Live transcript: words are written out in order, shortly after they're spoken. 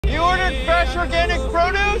organic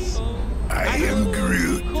produce? I am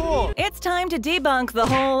Groot. Cool. It's time to debunk the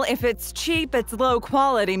whole if it's cheap, it's low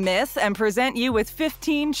quality myth and present you with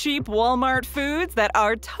 15 cheap Walmart foods that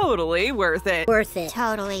are totally worth it. Worth it.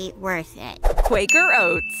 Totally worth it. Quaker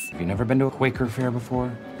Oats. Have you never been to a Quaker fair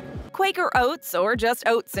before? Quaker Oats, or just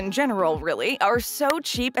oats in general really, are so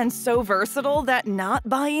cheap and so versatile that not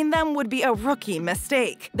buying them would be a rookie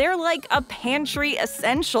mistake. They're like a pantry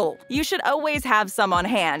essential. You should always have some on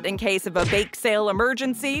hand in case of a bake sale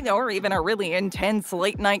emergency or even a really intense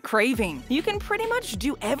late-night craving. You can pretty much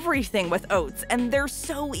do everything with oats, and they're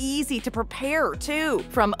so easy to prepare too.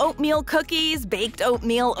 From oatmeal cookies, baked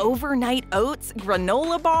oatmeal, overnight oats,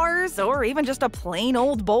 granola bars, or even just a plain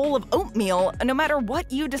old bowl of oatmeal, no matter what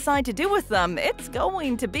you decide to do with them, it's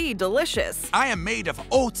going to be delicious. I am made of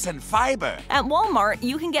oats and fiber. At Walmart,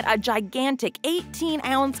 you can get a gigantic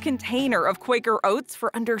 18-ounce container of Quaker Oats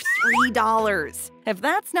for under $3. If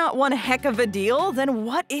that's not one heck of a deal, then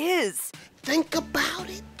what is? Think about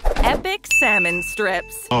it. Epic salmon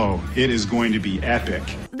strips. Oh, it is going to be epic.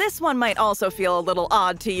 This one might also feel a little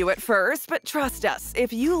odd to you at first, but trust us,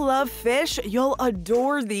 if you love fish, you'll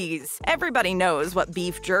adore these. Everybody knows what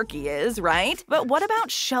beef jerky is, right? But what about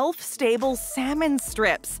shelf-stable salmon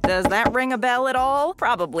strips? Does that ring a bell at all?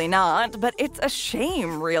 Probably not, but it's a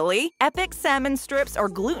shame, really. Epic salmon strips are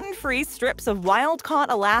gluten-free strips of wild-caught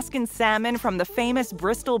Alaskan salmon from the famous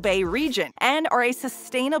Bristol Bay region and are a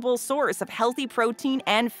sustainable source of healthy protein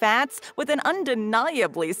and fats with an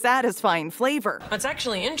undeniably satisfying flavor. That's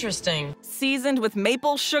actually interesting. Seasoned with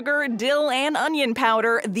maple sugar, dill, and onion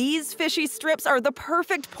powder, these fishy strips are the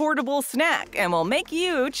perfect portable snack and will make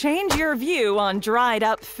you change your view on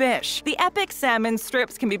dried-up fish. The Epic salmon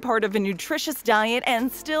strips can be part of a nutritious diet and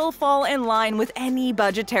still fall in line with any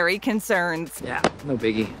budgetary concerns. Yeah, no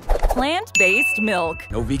biggie. Plant-based milk.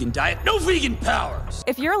 No vegan diet, no vegan powers.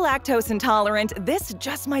 If you're lactose intolerant, this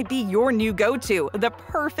just might be your new go-to, the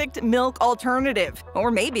perfect milk alternative.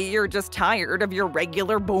 Or maybe you're just tired of your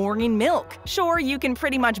regular boring milk. Sure, you can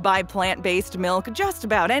pretty much buy plant-based milk just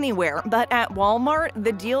about anywhere, but at Walmart,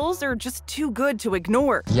 the deals are just too good to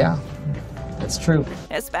ignore. Yeah, that's true.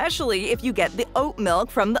 Especially if you get the oat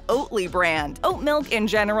milk from the Oatly brand. Oat milk in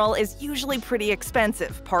general is usually pretty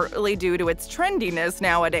expensive, partly due to its trendiness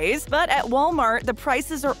nowadays, but at Walmart, the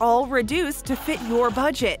prices are all reduced to fit your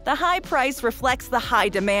budget. The high price reflects the high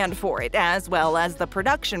demand for it, as well as the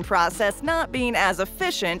production process not being as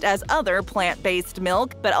efficient as other plant-based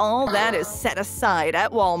milk, but all that is set aside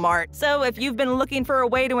at Walmart. So if you've been looking for a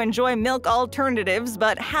way to enjoy milk alternatives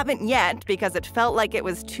but haven't yet because it felt like it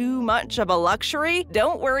was too much of a luxury,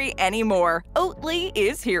 don't worry anymore. Oatly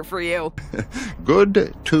is here for you.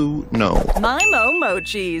 Good to know.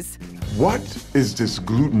 Mochis. What is this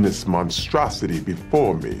glutinous monstrosity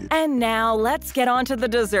before me? And now let's get on to the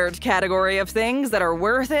dessert category of things that are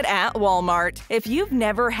worth it at Walmart. If you've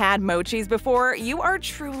never had Mochis before, you are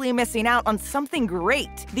truly missing out on something great.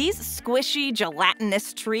 These squishy,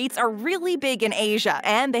 gelatinous treats are really big in Asia,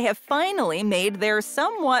 and they have finally made their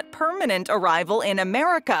somewhat permanent arrival in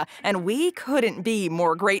America, and we couldn't be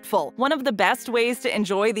more grateful. One of the best ways to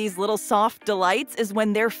enjoy these little soft delights is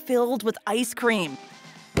when they're filled with ice cream.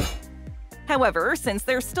 However, since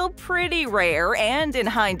they're still pretty rare and in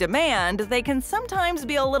high demand, they can sometimes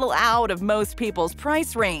be a little out of most people's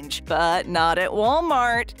price range. But not at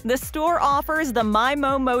Walmart. The store offers the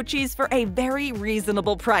Mochis for a very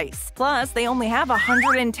reasonable price. Plus, they only have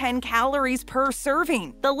 110 calories per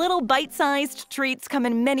serving. The little bite-sized treats come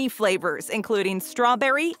in many flavors, including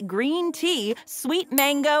strawberry, green tea, sweet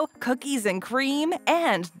mango, cookies and cream,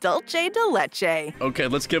 and dulce de leche. Okay,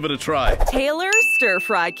 let's give it a try. Taylor's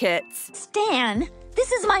stir-fry kits. Stan,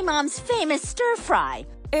 this is my mom's famous stir-fry.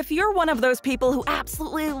 If you're one of those people who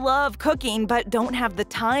absolutely love cooking but don't have the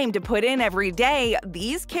time to put in every day,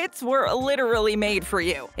 these kits were literally made for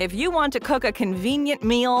you. If you want to cook a convenient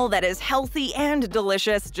meal that is healthy and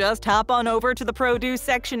delicious, just hop on over to the produce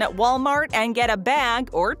section at Walmart and get a bag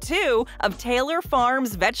or two of Taylor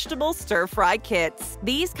Farms vegetable stir-fry kits.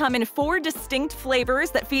 These come in 4 distinct flavors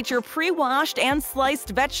that feature pre-washed and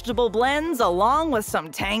sliced vegetable blends along with some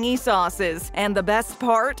tangy sauces. And the best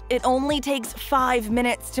part? It only takes 5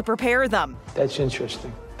 minutes to prepare them. That's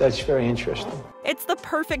interesting. That's very interesting. It's the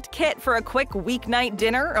perfect kit for a quick weeknight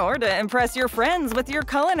dinner or to impress your friends with your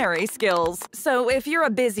culinary skills. So if you're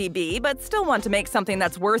a busy bee but still want to make something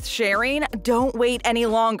that's worth sharing, don't wait any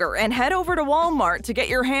longer and head over to Walmart to get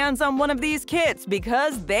your hands on one of these kits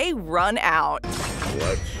because they run out.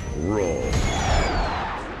 Let's roll.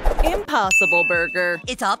 Impossible Burger.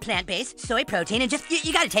 It's all plant-based, soy protein, and just,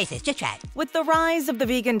 you gotta taste this. Just try it. With the rise of the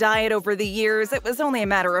vegan diet over the years, it was only a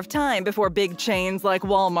matter of time before big chains like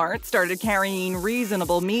Walmart started carrying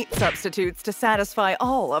reasonable meat substitutes to satisfy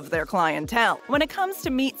all of their clientele. When it comes to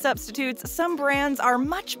meat substitutes, some brands are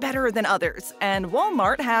much better than others, and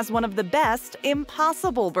Walmart has one of the best,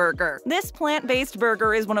 Impossible Burger. This plant-based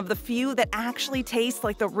burger is one of the few that actually tastes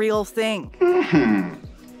like the real thing.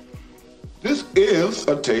 This is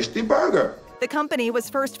a tasty burger. The company was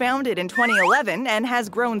first founded in 2011 and has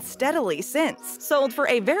grown steadily since. Sold for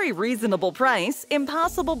a very reasonable price,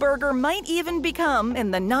 Impossible Burger might even become,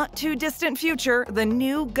 in the not-too-distant future, the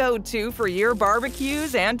new go-to for your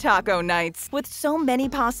barbecues and taco nights. With so many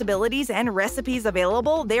possibilities and recipes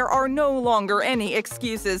available, there are no longer any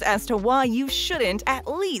excuses as to why you shouldn't at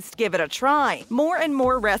least give it a try. More and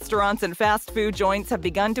more restaurants and fast food joints have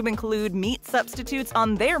begun to include meat substitutes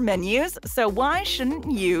on their menus, so why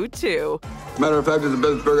shouldn't you too? Matter of fact, it's the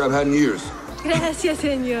best burger I've had in years. Gracias,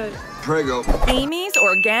 señor. Prego. Amy's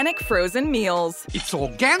Organic Frozen Meals. It's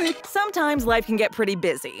organic. Sometimes life can get pretty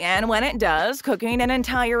busy, and when it does, cooking an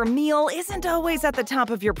entire meal isn't always at the top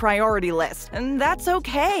of your priority list, and that's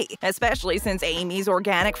okay, especially since Amy's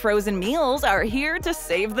Organic Frozen Meals are here to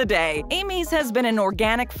save the day. Amy's has been an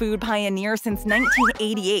organic food pioneer since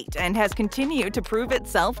 1988 and has continued to prove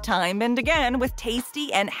itself time and again with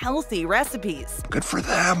tasty and healthy recipes. Good for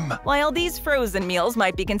them. While these frozen meals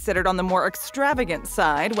might be considered on the more extravagant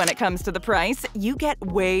side when it comes to the price, you get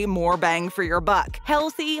way more bang for your buck.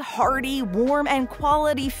 Healthy, hearty, warm, and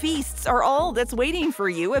quality feasts are all that's waiting for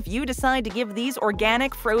you if you decide to give these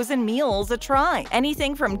organic frozen meals a try.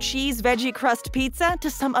 Anything from cheese veggie crust pizza to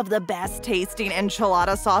some of the best tasting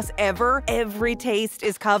enchilada sauce ever, every taste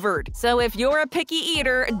is covered. So if you're a picky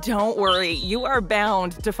eater, don't worry, you are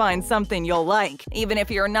bound to find something you'll like. Even if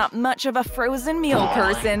you're not much of a frozen meal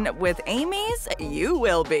person, with Amy's, you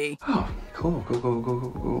will be. Oh, cool,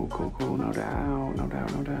 cool, no doubt.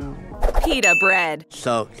 Pita Bread.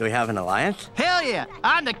 So, do we have an alliance? Hell yeah!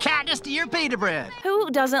 I'm the catness to your pita bread.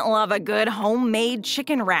 Who doesn't love a good homemade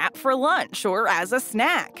chicken wrap for lunch or as a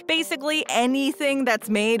snack? Basically, anything that's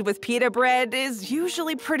made with pita bread is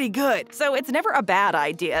usually pretty good, so it's never a bad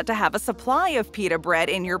idea to have a supply of pita bread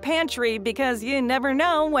in your pantry because you never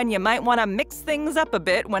know when you might want to mix things up a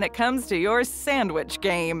bit when it comes to your sandwich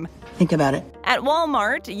game. Think about it. At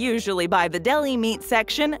Walmart, usually by the deli meat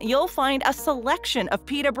section, you'll find a selection of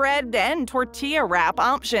pita bread and tortilla wrap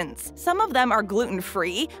options. Some of them are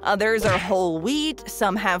gluten-free, others are whole wheat,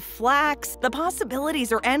 some have flax. The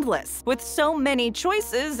possibilities are endless. With so many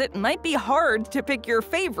choices, it might be hard to pick your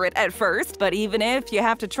favorite at first, but even if you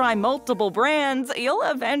have to try multiple brands, you'll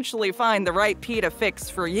eventually find the right pita fix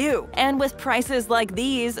for you. And with prices like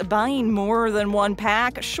these, buying more than one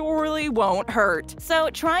pack surely won't hurt. So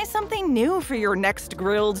try something new for your next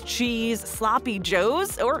grilled cheese, sloppy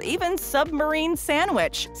joes, or even submarine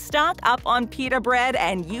sandwich. Stock up on pita bread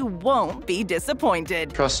and you won't be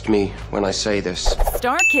disappointed. Trust me when I say this.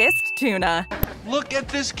 Starkist Tuna. Look at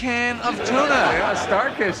this can of tuna. Yeah,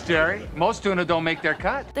 Starkist, Jerry. Most tuna don't make their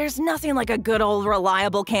cut. There's nothing like a good old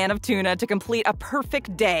reliable can of tuna to complete a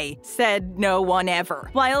perfect day, said no one ever.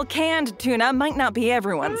 While canned tuna might not be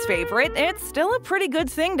everyone's favorite, it's still a pretty good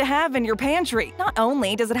thing to have in your pantry. Not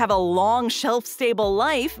only does it have a long shelf-stable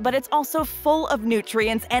life, but it's also full of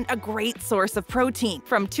nutrients and a great source of protein.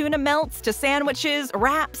 From tuna melts to sandwiches,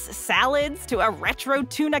 wraps, salads, to a retro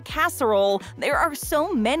tuna casserole, there are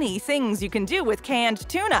so many things you can do with canned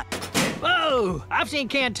tuna. Whoa! I've seen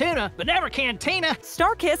canned tuna, but never cantina.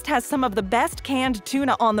 Starkist has some of the best canned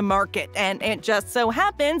tuna on the market, and it just so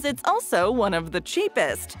happens it's also one of the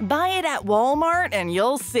cheapest. Buy it at Walmart and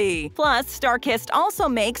you'll see. Plus, Starkist also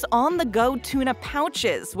makes on-the-go tuna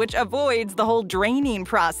pouches, which avoids the whole draining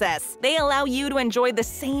process. They allow you to enjoy the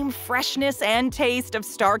same freshness and taste of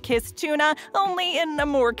Starkist tuna, only in a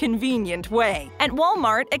more convenient way. At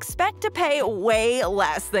Walmart, expect to pay way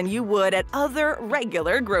less than you would at other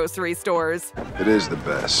regular grocery stores. It is the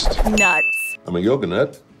best. Nuts. I'm a yoga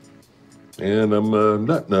nut, and I'm a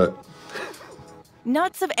nut.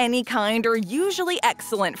 Nuts of any kind are usually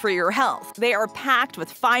excellent for your health. They are packed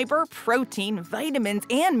with fiber, protein, vitamins,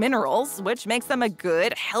 and minerals, which makes them a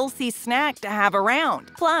good, healthy snack to have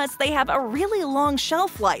around. Plus, they have a really long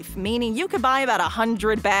shelf life, meaning you could buy about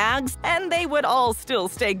 100 bags, and they would all still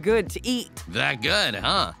stay good to eat. That good,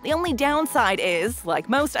 huh? The only downside is, like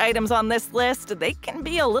most items on this list, they can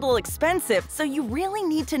be a little expensive, so you really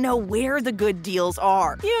need to know where the good deals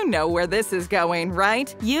are. You know where this is going,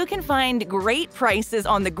 right? You can find great prices prices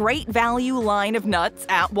on the Great Value line of nuts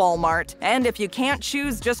at Walmart. And if you can't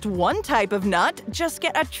choose just one type of nut, just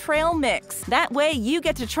get a trail mix. That way you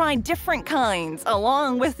get to try different kinds,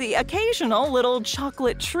 along with the occasional little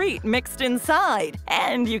chocolate treat mixed inside.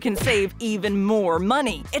 And you can save even more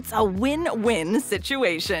money. It's a win-win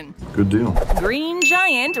situation. Good deal. Green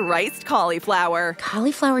Giant Riced Cauliflower.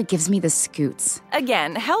 Cauliflower gives me the scoots.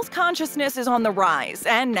 Again, health consciousness is on the rise,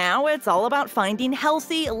 and now it's all about finding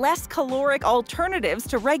healthy, less caloric alternatives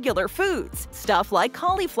to regular foods. Stuff like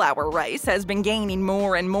cauliflower rice has been gaining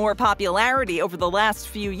more and more popularity over the last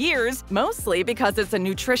few years, mostly because it's a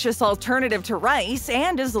nutritious alternative to rice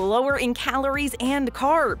and is lower in calories and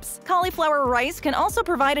carbs. Cauliflower rice can also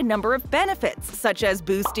provide a number of benefits, such as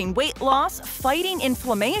boosting weight loss, fighting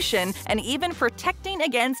inflammation, and even protecting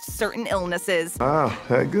against certain illnesses. Ah,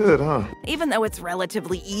 that good, huh? Even though it's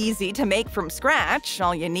relatively easy to make from scratch,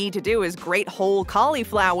 all you need to do is grate whole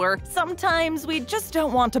cauliflower, sometimes we just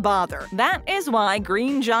don't want to bother. That is why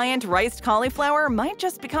Green Giant Riced Cauliflower might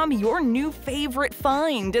just become your new favorite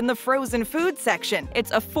find in the frozen food section.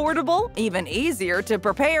 It's affordable, even easier to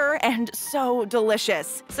prepare, and so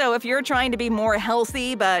delicious. So if you're trying to be more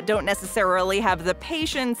healthy but don't necessarily have the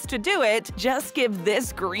patience to do it, just give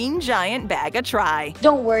this Green Giant bag a try.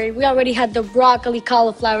 Don't worry, we already had the broccoli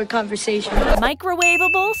cauliflower conversation.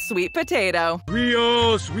 Microwavable sweet potato.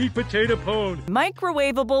 Rio sweet potato pone.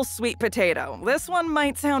 Microwavable sweet potato. This one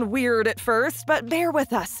might sound weird at first, but bear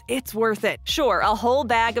with us, it's worth it. Sure, a whole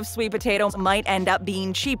bag of sweet potatoes might end up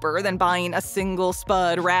being cheaper than buying a single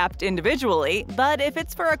spud wrapped individually, but if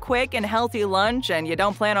it's for a quick and healthy lunch and you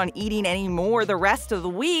don't plan on eating any more the rest of the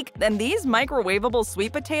week, then these microwavable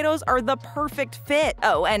sweet potatoes are the perfect fit.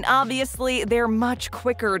 Oh, and obviously, they're much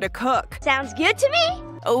quicker to cook. Sounds good to me.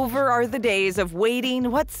 Over are the days of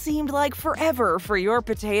waiting what seemed like forever for your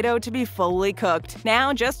potato to be fully cooked.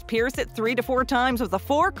 Now just pierce it 3 to 4 times with a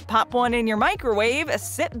fork, pop one in your microwave,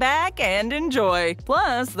 sit back and enjoy.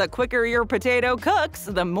 Plus, the quicker your potato cooks,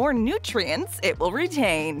 the more nutrients it will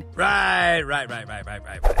retain. Right.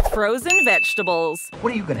 Frozen vegetables.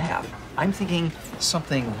 What are you gonna have? I'm thinking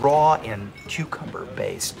something raw and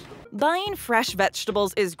cucumber-based. Buying fresh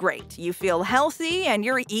vegetables is great. You feel healthy and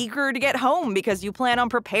you're eager to get home because you plan on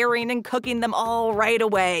preparing and cooking them all right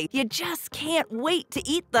away. You just can't wait to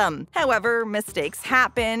eat them. However, mistakes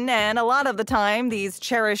happen, and a lot of the time, these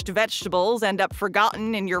cherished vegetables end up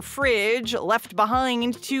forgotten in your fridge, left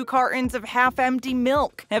behind 2 cartons of half-empty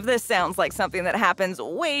milk. If this sounds like something that happens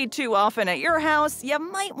way too often at your house, you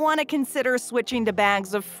might want to consider switching to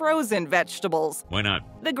bags of frozen vegetables. Why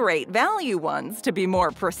not? The Great Value ones, to be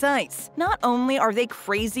more precise. Not only are they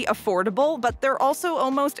crazy affordable, but they're also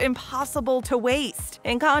almost impossible to waste.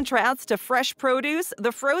 In contrast to fresh produce,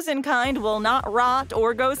 the frozen kind will not rot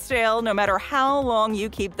or go stale no matter how long you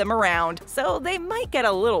keep them around. So they might get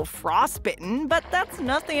a little frostbitten, but that's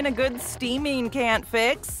nothing a good steaming can't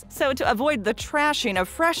fix. So to avoid the trashing of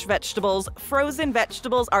fresh vegetables, frozen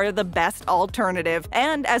vegetables are the best alternative.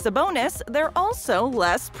 And as a bonus, they're also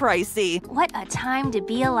less pricey. What a time to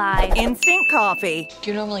be alive. Instant coffee.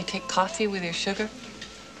 Do you normally take coffee with your sugar?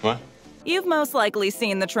 What? You've most likely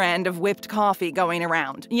seen the trend of whipped coffee going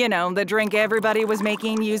around. You know, the drink everybody was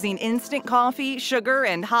making using instant coffee, sugar,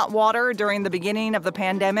 and hot water during the beginning of the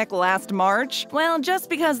pandemic last March. Well, just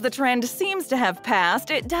because the trend seems to have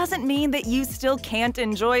passed, it doesn't mean that you still can't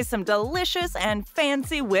enjoy some delicious and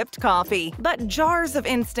fancy whipped coffee. But jars of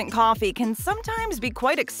instant coffee can sometimes be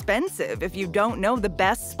quite expensive if you don't know the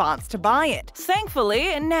best spots to buy it.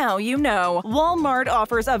 Thankfully, now you know. Walmart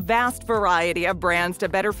offers a vast variety of brands to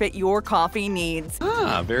better fit your coffee needs.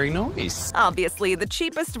 Ah, very nice. Obviously, the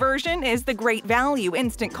cheapest version is the Great Value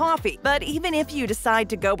instant coffee, but even if you decide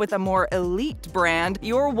to go with a more elite brand,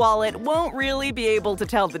 your wallet won't really be able to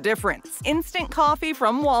tell the difference. Instant coffee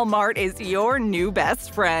from Walmart is your new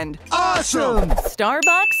best friend. Awesome!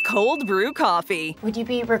 Starbucks cold brew coffee. Would you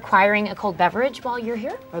be requiring a cold beverage while you're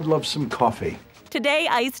here? I'd love some coffee. Today,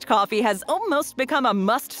 iced coffee has almost become a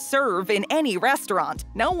must-serve in any restaurant.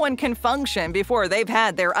 No one can function before they've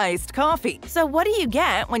had their iced coffee. So what do you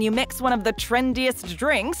get when you mix one of the trendiest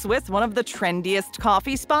drinks with one of the trendiest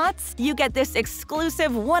coffee spots? You get this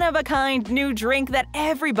exclusive, one-of-a-kind new drink that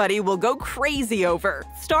everybody will go crazy over.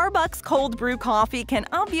 Starbucks cold brew coffee can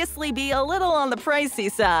obviously be a little on the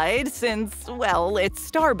pricey side since, well,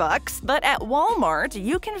 it's Starbucks, but at Walmart,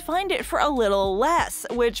 you can find it for a little less,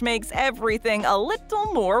 which makes everything a little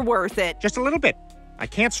more worth it. Just a little bit. I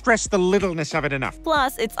can't stress the littleness of it enough.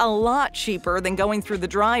 Plus, it's a lot cheaper than going through the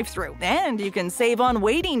drive-thru, and you can save on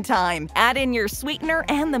waiting time. Add in your sweetener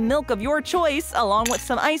and the milk of your choice, along with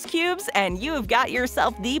some ice cubes, and you've got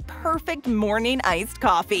yourself the perfect morning iced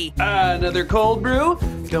coffee. Another cold brew?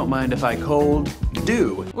 Don't mind if I cold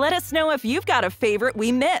do. Let us know if you've got a favorite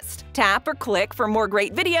we missed. Tap or click for more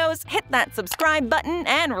great videos, hit that subscribe button,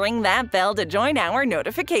 and ring that bell to join our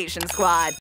notification squad.